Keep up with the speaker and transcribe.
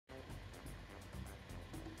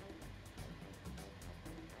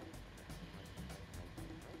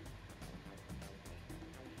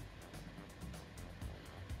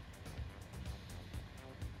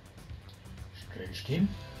Great game.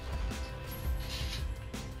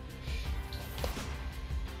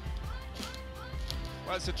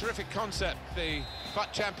 Well, it's a terrific concept, the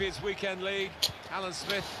FUT Champions Weekend League. Alan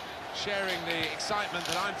Smith sharing the excitement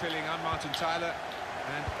that I'm feeling. I'm Martin Tyler,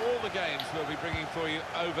 and all the games we'll be bringing for you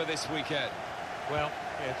over this weekend. Well,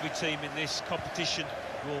 every team in this competition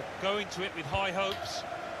will go into it with high hopes.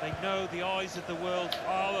 They know the eyes of the world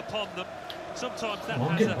are upon them. Sometimes that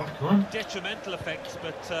has a detrimental effect,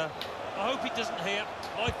 but I hope it doesn't here.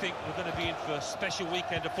 I think we're going to be in for a special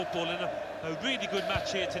weekend of football and a really good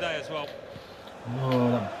match here today as well. Oh,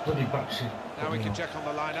 that bloody backseat. Now we can check on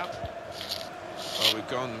the lineup. Well, we've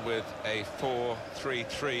gone with a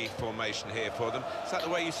 4-3-3 formation here for them. Is that the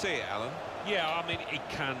way you see it, Alan? Yeah, I mean, it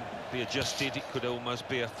can be adjusted. It could almost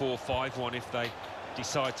be a 4-5-1 if they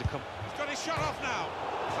decide to come. He's got his shot off now.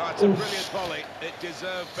 Oh, it's a brilliant volley. It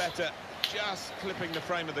deserved better. Just clipping the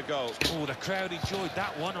frame of the goal. Oh, the crowd enjoyed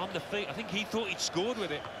that one on the feet. I think he thought he'd scored with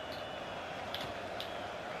it.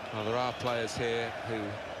 Well, there are players here who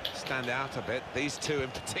stand out a bit. These two in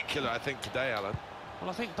particular, I think, today, Alan. Well,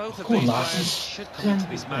 I think both of these players should come into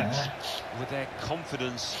this match with their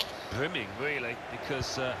confidence brimming, really,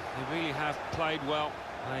 because they really have played well.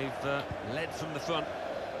 They've led from the front.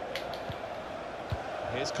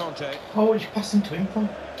 Here's Conte. Oh, what are you passing to him from?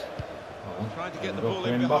 Trying to get the ball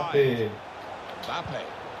in behind. Mbappe.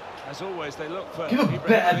 As always, they look for... Give a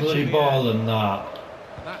better bloody ball than that.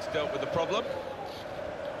 And that's dealt with the problem.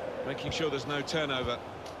 Making sure there's no turnover.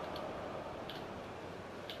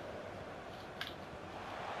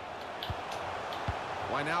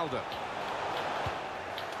 Wijnaldum.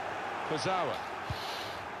 Kurzawa.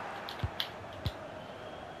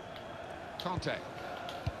 Conte.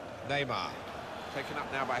 Neymar. Taken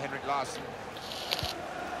up now by Henrik Larsson.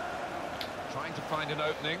 Trying to find an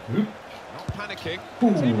opening. Not panicking.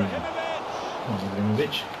 It's Ibrahimovic.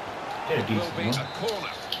 Ibrahimovic. Get a decent Will be a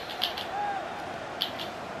corner.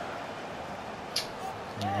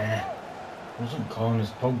 Nah. Wasn't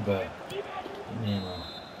corners, Pogba. Neymar.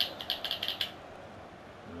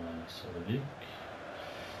 Nice, Olivier.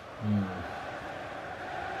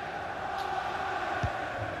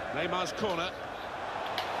 Neymar's corner.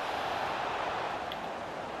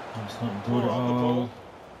 That's not good at all.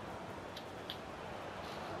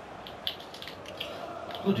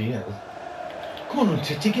 Bloody hell. Come on,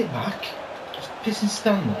 Titi, get back. Just piss and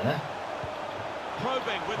stand there.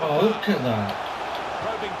 Probing with the Oh, look at that.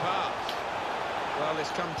 Probing pass. Well,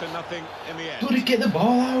 it's come to nothing in the end. Bloody get the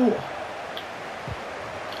ball out.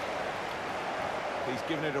 He's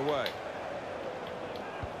given it away.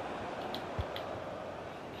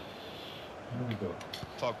 Here we go.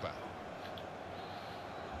 Pogba.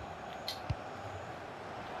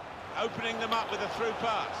 Opening them up with a through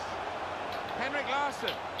pass. Henrik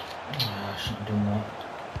Larsson. I shouldn't have done that.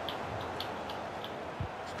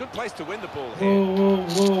 It's a good place to win the ball here. Whoa,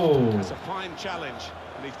 whoa, whoa. That's a fine challenge,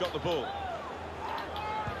 and he's got the ball.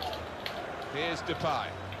 Here's Depay.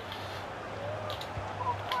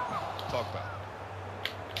 Pogba.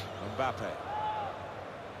 Mbappe.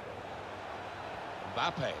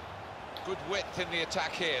 Mbappe. Good width in the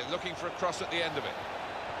attack here, looking for a cross at the end of it.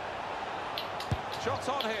 Shots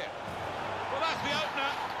on here. Well, that's the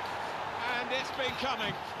opener, and it's been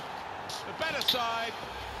coming. The better side,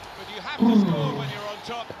 but you have to score when you're on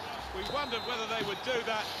top. We wondered whether they would do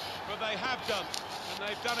that, but they have done, and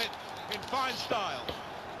they've done it in fine style.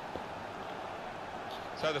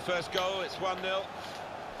 So the first goal, it's 1-0.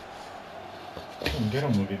 Get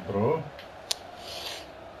on with it, bro.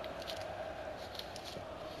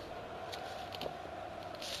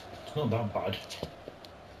 It's not that bad.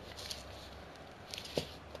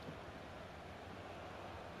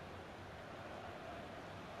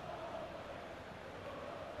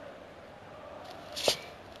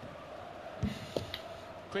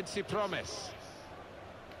 Quincy Promes.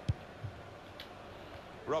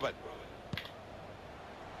 Robert.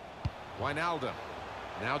 Wijnaldum.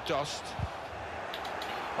 Now Dost.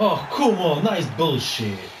 Oh, come on, that is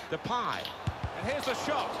bullshit. Depay. And here's the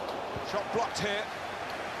shot. Shot blocked here.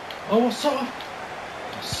 Oh, what's up?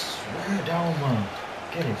 I swear down, man.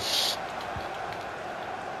 Get it.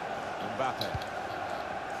 Mbappe.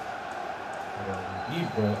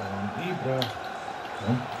 Ibra. Come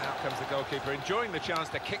on. Now comes the goalkeeper, enjoying the chance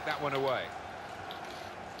to kick that one away.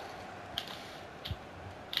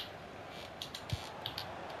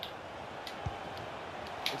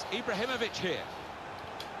 It's Ibrahimovic here.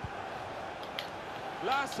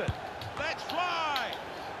 Larsson, let's fly!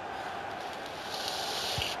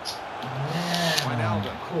 Yeah,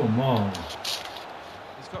 Wijnaldum. come on.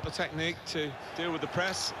 He's got the technique to deal with the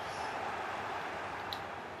press.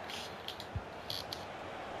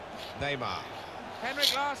 Neymar.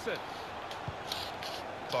 Henrik Larsson.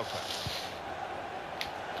 Pogba.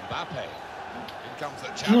 Mbappe. In comes the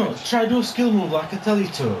challenge. No, try do a skill move like I tell you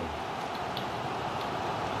to.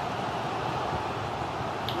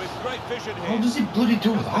 With great vision here. How does he bloody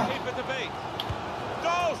do Just that? to keep it to beat.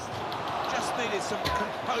 Dost! Just needed some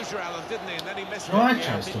composure, Alan, didn't he? And then he missed it. No, I Yeah,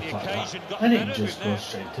 try I think stuff the like occasion that. got And the it better just of him goes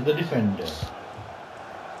straight to the defender.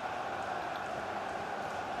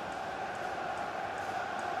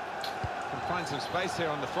 Can find some space here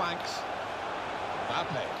on the flanks.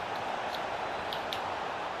 Mbappe.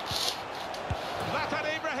 Zlatan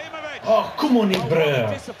Ibrahimovic. Oh, come on, Oh, what a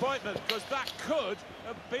Ibra. disappointment, because that could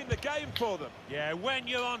have been the game for them. Yeah, when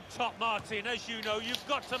you're on top, Martin, as you know, you've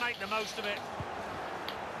got to make the most of it.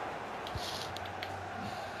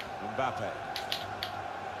 Mbappe.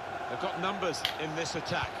 They've got numbers in this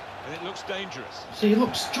attack, and it looks dangerous. See,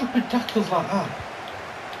 look, stupid tackles like that.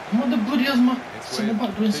 What the bloody hell's my centre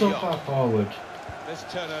back doing so far forward? This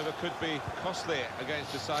turnover could be costly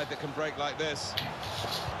against a side that can break like this.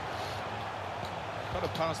 Got to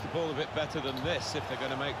pass the ball a bit better than this if they're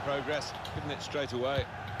going to make progress, giving it straight away.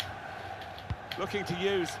 Looking to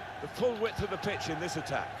use the full width of the pitch in this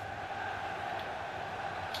attack.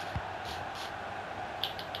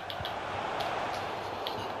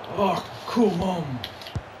 Oh, come on.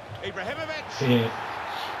 Ibrahimovic. Yeah.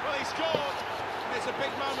 Well, he scored. And it's a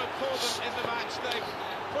big moment for them in the match. They've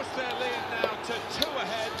pushed their lead now to 2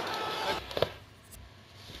 ahead.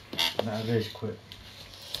 That is quick.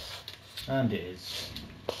 And it is.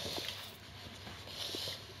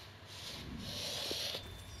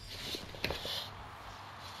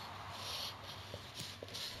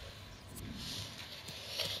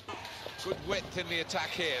 Good width in the attack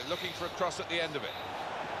here, looking for a cross at the end of it.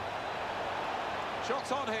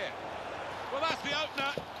 Shots on here. Well, that's the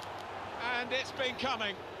opener, and it's been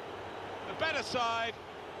coming. The better side,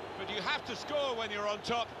 but you have to score when you're on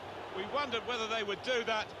top. We wondered whether they would do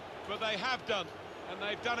that, but they have done, and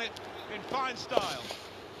they've done it in fine style.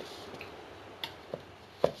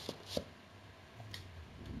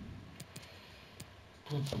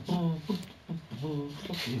 Look,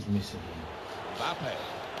 he's missing him. Mbappe.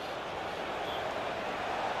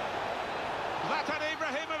 Zlatan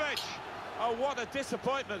Ibrahimovic. Oh, what a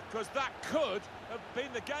disappointment, because that could have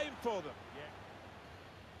been the game for them.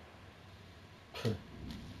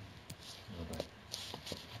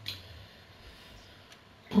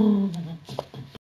 Alright.